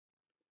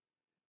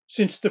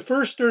Since the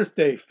first Earth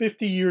Day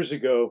 50 years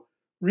ago,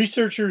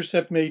 researchers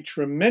have made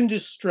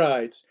tremendous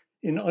strides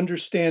in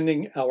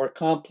understanding our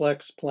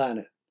complex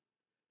planet.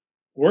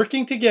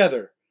 Working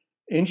together,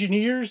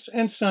 engineers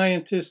and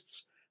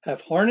scientists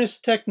have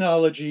harnessed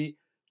technology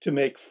to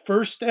make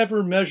first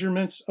ever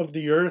measurements of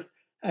the Earth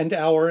and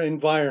our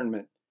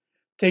environment,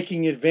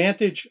 taking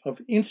advantage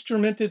of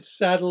instrumented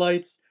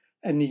satellites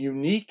and the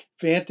unique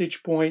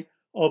vantage point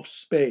of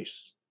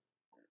space.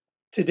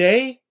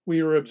 Today, we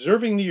are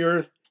observing the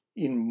Earth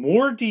in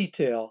more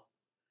detail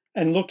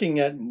and looking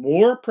at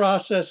more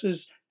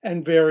processes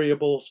and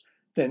variables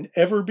than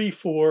ever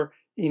before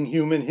in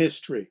human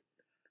history.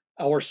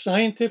 Our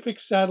scientific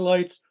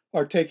satellites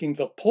are taking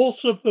the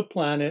pulse of the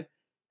planet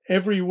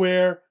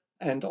everywhere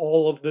and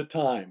all of the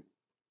time.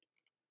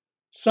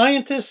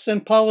 Scientists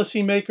and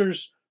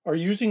policymakers are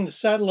using the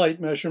satellite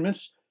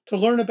measurements to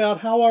learn about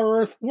how our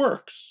Earth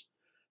works,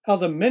 how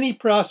the many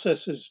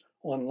processes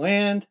on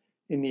land,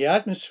 in the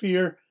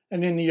atmosphere,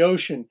 and in the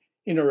ocean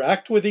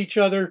interact with each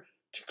other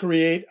to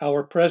create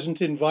our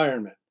present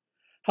environment,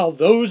 how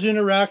those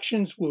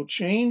interactions will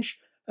change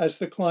as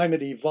the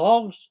climate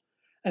evolves,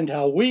 and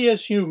how we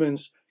as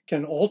humans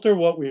can alter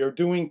what we are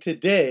doing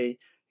today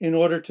in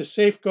order to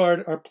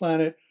safeguard our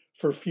planet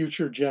for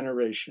future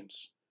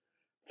generations.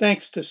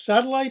 Thanks to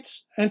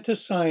satellites and to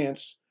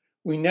science,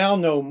 we now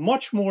know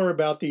much more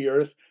about the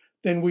Earth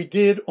than we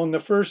did on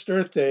the first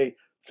Earth Day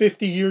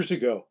 50 years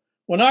ago,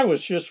 when I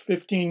was just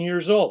 15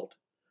 years old.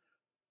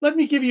 Let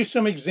me give you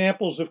some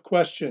examples of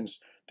questions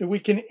that we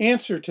can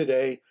answer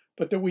today,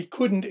 but that we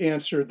couldn't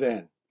answer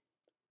then.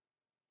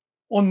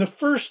 On the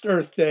first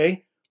Earth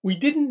Day, we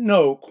didn't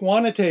know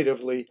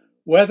quantitatively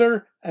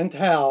whether and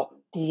how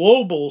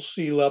global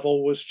sea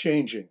level was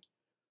changing.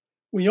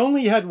 We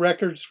only had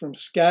records from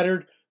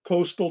scattered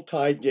coastal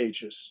tide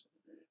gauges.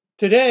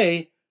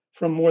 Today,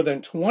 from more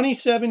than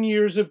 27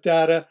 years of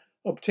data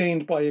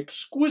obtained by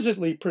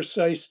exquisitely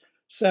precise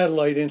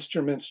satellite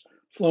instruments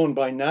flown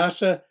by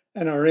NASA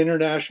and our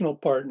international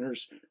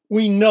partners,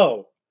 we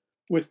know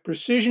with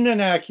precision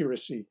and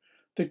accuracy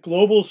that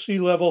global sea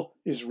level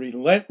is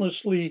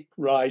relentlessly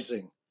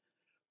rising.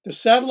 The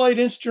satellite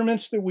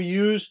instruments that we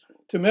use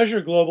to measure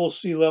global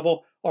sea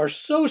level are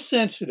so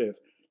sensitive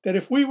that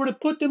if we were to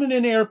put them in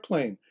an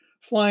airplane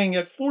flying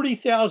at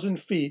 40,000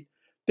 feet,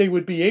 they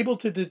would be able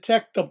to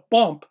detect the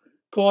bump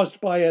caused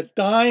by a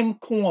dime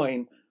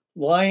coin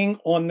lying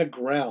on the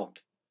ground.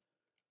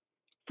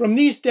 From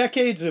these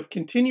decades of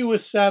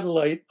continuous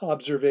satellite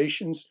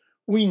observations,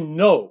 we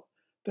know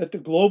that the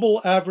global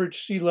average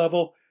sea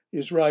level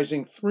is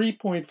rising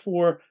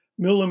 3.4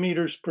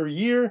 millimeters per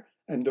year,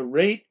 and the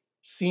rate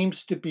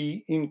seems to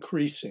be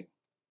increasing.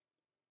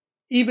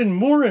 Even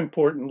more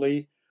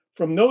importantly,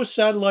 from those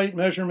satellite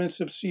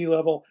measurements of sea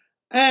level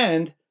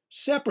and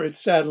separate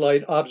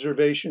satellite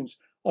observations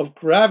of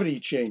gravity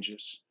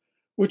changes,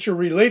 which are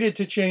related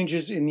to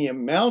changes in the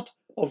amount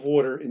of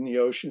water in the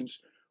oceans,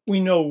 we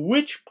know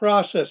which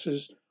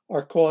processes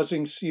are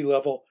causing sea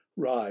level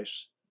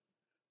rise.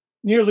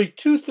 Nearly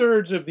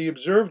 2/3 of the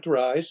observed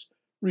rise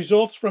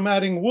results from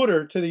adding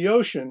water to the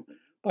ocean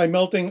by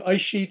melting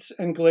ice sheets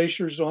and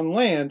glaciers on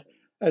land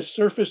as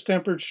surface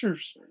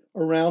temperatures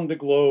around the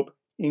globe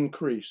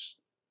increase.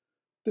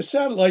 The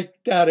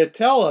satellite data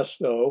tell us,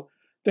 though,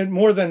 that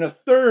more than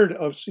 1/3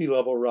 of sea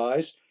level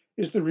rise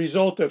is the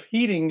result of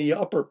heating the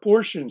upper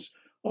portions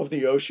of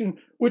the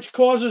ocean, which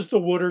causes the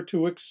water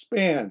to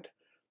expand,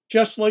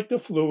 just like the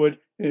fluid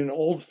in an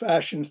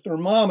old-fashioned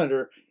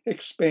thermometer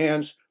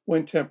expands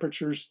when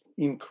temperatures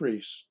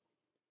increase.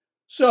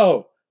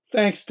 So,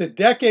 thanks to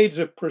decades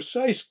of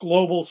precise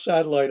global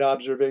satellite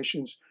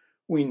observations,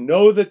 we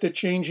know that the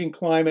changing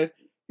climate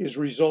is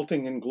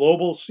resulting in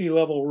global sea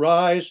level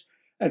rise,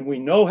 and we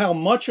know how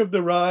much of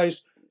the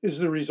rise is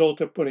the result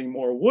of putting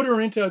more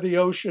water into the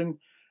ocean,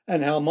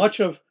 and how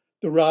much of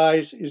the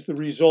rise is the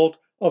result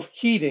of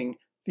heating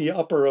the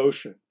upper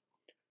ocean.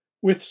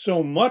 With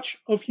so much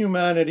of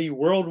humanity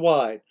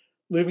worldwide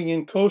living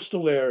in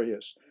coastal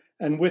areas,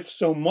 and with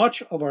so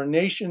much of our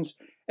nation's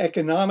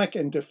economic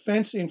and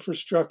defense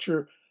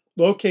infrastructure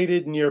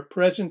located near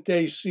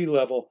present-day sea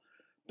level,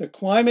 the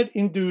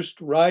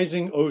climate-induced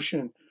rising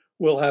ocean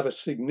will have a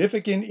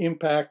significant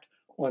impact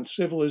on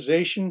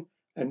civilization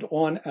and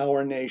on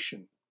our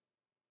nation.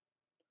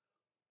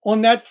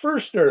 On that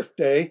first Earth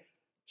Day,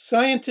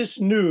 scientists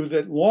knew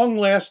that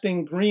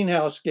long-lasting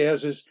greenhouse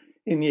gases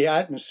in the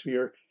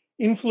atmosphere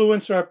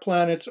influence our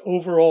planet's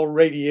overall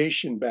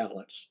radiation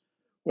balance,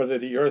 whether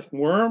the Earth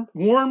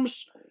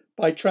warms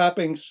by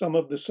trapping some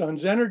of the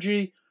sun's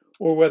energy,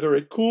 or whether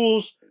it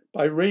cools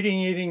by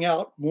radiating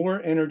out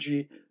more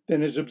energy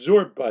than is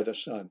absorbed by the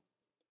sun.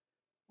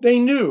 They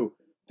knew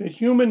that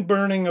human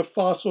burning of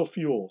fossil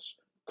fuels,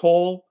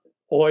 coal,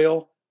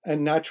 oil,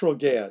 and natural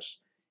gas,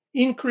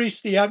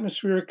 increased the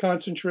atmospheric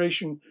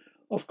concentration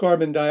of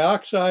carbon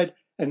dioxide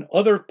and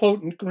other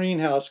potent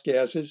greenhouse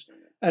gases,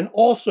 and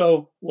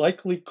also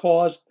likely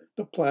caused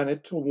the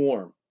planet to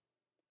warm.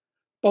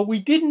 But we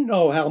didn't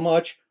know how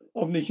much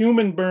of the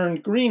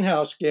human-burned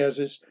greenhouse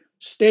gases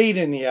stayed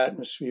in the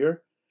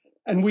atmosphere,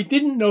 and we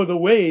didn't know the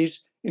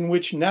ways in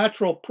which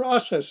natural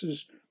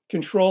processes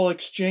control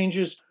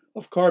exchanges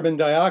of carbon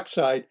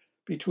dioxide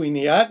between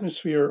the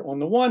atmosphere on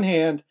the one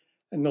hand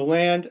and the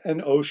land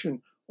and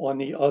ocean on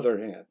the other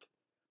hand.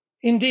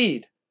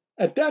 Indeed,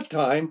 at that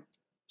time,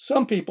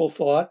 some people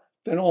thought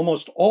that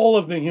almost all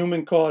of the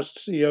human-caused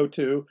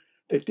CO2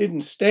 that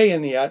didn't stay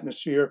in the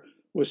atmosphere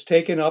was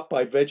taken up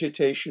by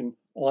vegetation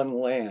on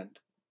land.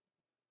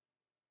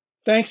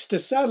 Thanks to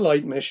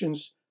satellite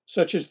missions,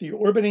 such as the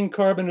Orbiting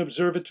Carbon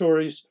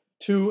Observatories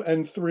 2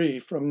 and 3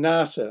 from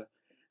NASA,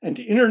 and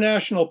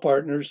international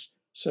partners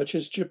such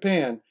as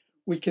Japan,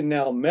 we can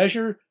now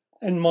measure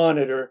and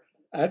monitor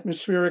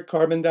atmospheric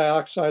carbon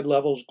dioxide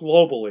levels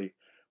globally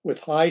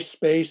with high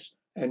space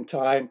and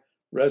time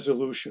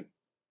resolution.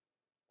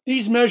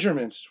 These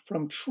measurements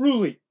from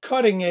truly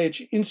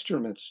cutting-edge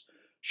instruments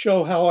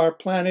show how our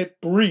planet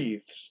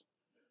breathes,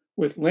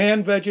 with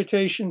land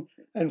vegetation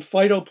and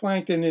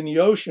phytoplankton in the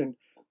ocean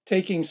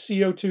taking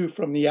CO2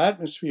 from the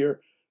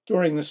atmosphere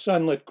during the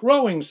sunlit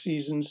growing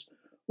seasons,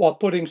 while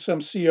putting some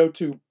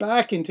CO2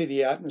 back into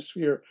the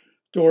atmosphere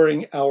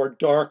during our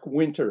dark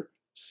winter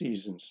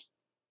seasons.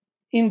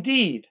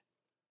 Indeed,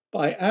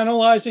 by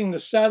analyzing the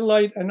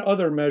satellite and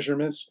other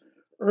measurements,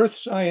 Earth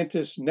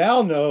scientists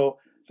now know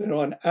that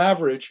on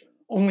average,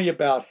 only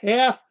about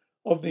half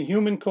of the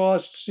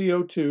human-caused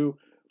CO2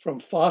 from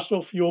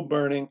fossil fuel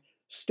burning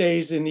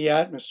stays in the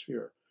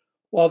atmosphere,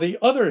 while the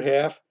other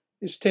half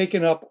is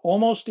taken up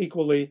almost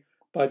equally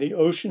by the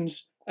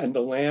oceans and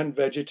the land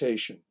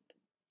vegetation.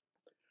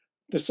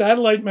 The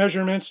satellite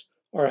measurements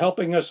are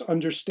helping us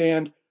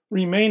understand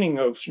remaining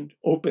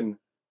open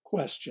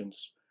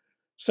questions,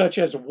 such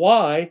as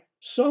why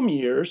some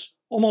years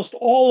almost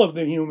all of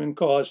the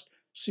human-caused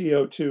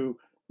CO2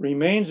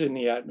 remains in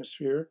the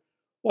atmosphere,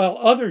 while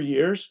other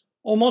years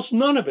almost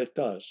none of it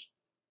does.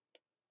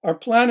 Our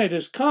planet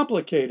is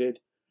complicated,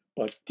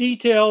 but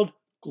detailed,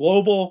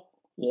 global,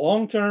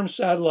 long-term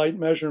satellite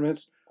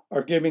measurements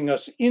are giving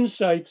us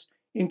insights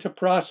into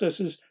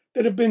processes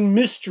that have been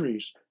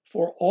mysteries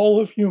for all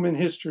of human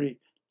history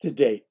to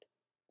date.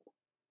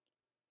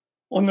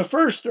 On the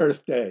first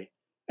Earth Day,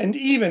 and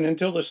even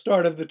until the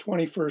start of the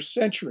 21st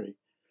century,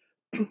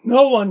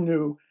 no one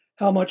knew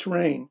how much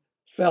rain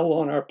fell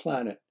on our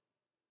planet.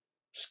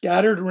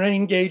 Scattered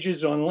rain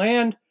gauges on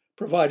land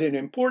provided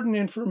important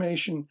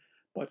information,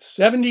 but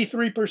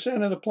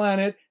 73% of the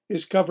planet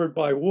is covered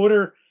by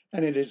water,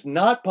 and it is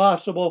not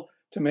possible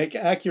to make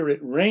accurate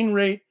rain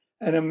rate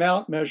and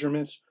amount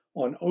measurements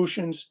on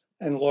oceans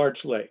and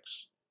large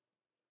lakes.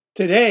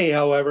 Today,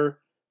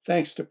 however,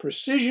 thanks to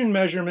precision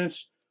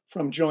measurements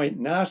from joint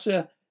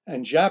NASA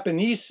and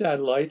Japanese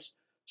satellites,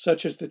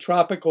 such as the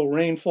Tropical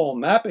Rainfall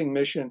Mapping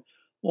Mission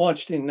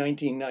launched in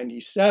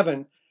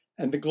 1997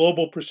 and the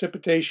Global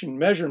Precipitation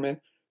Measurement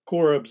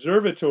Core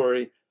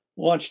Observatory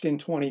launched in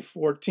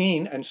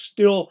 2014 and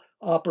still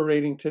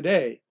operating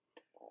today,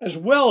 as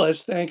well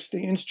as thanks to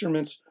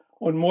instruments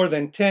on more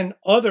than 10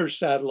 other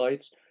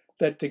satellites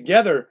that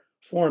together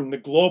form the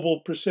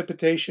Global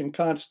Precipitation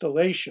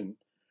Constellation,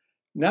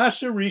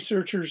 NASA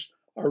researchers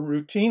are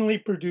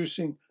routinely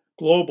producing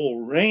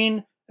global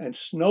rain and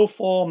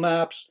snowfall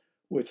maps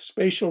with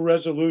spatial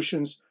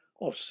resolutions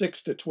of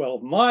 6 to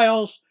 12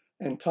 miles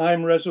and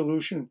time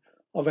resolution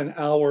of an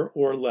hour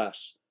or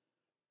less.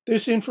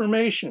 This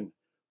information,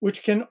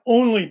 which can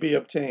only be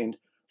obtained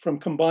from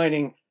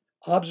combining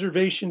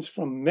observations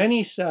from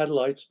many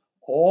satellites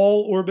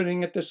all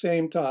orbiting at the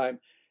same time,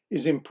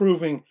 is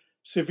improving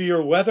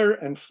severe weather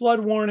and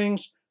flood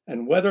warnings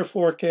and weather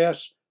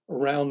forecasts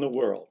around the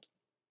world.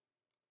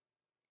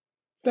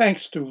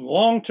 Thanks to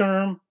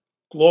long-term,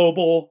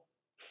 global,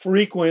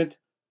 frequent,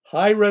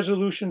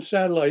 high-resolution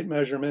satellite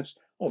measurements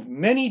of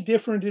many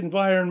different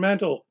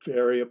environmental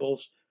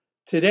variables,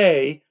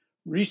 today,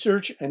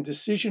 research and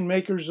decision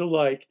makers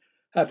alike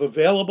have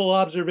available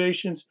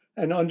observations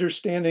and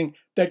understanding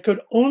that could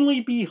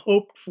only be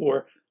hoped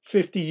for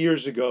 50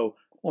 years ago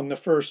on the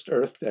first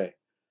Earth Day.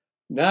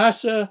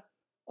 NASA,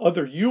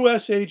 other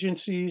US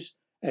agencies,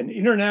 and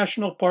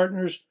international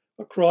partners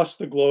across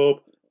the globe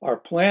are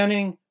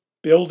planning,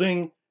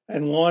 building,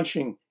 and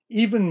launching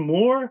even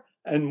more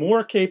and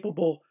more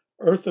capable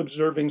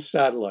Earth-observing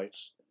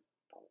satellites.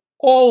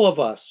 All of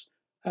us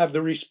have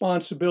the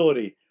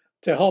responsibility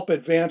to help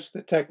advance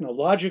the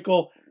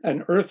technological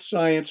and Earth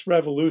science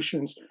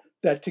revolutions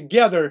that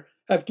together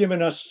have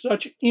given us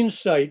such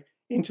insight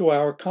into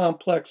our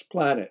complex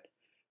planet,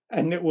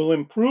 and that will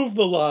improve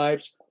the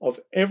lives of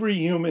every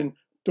human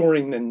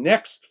during the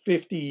next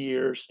 50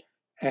 years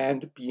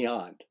and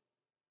beyond.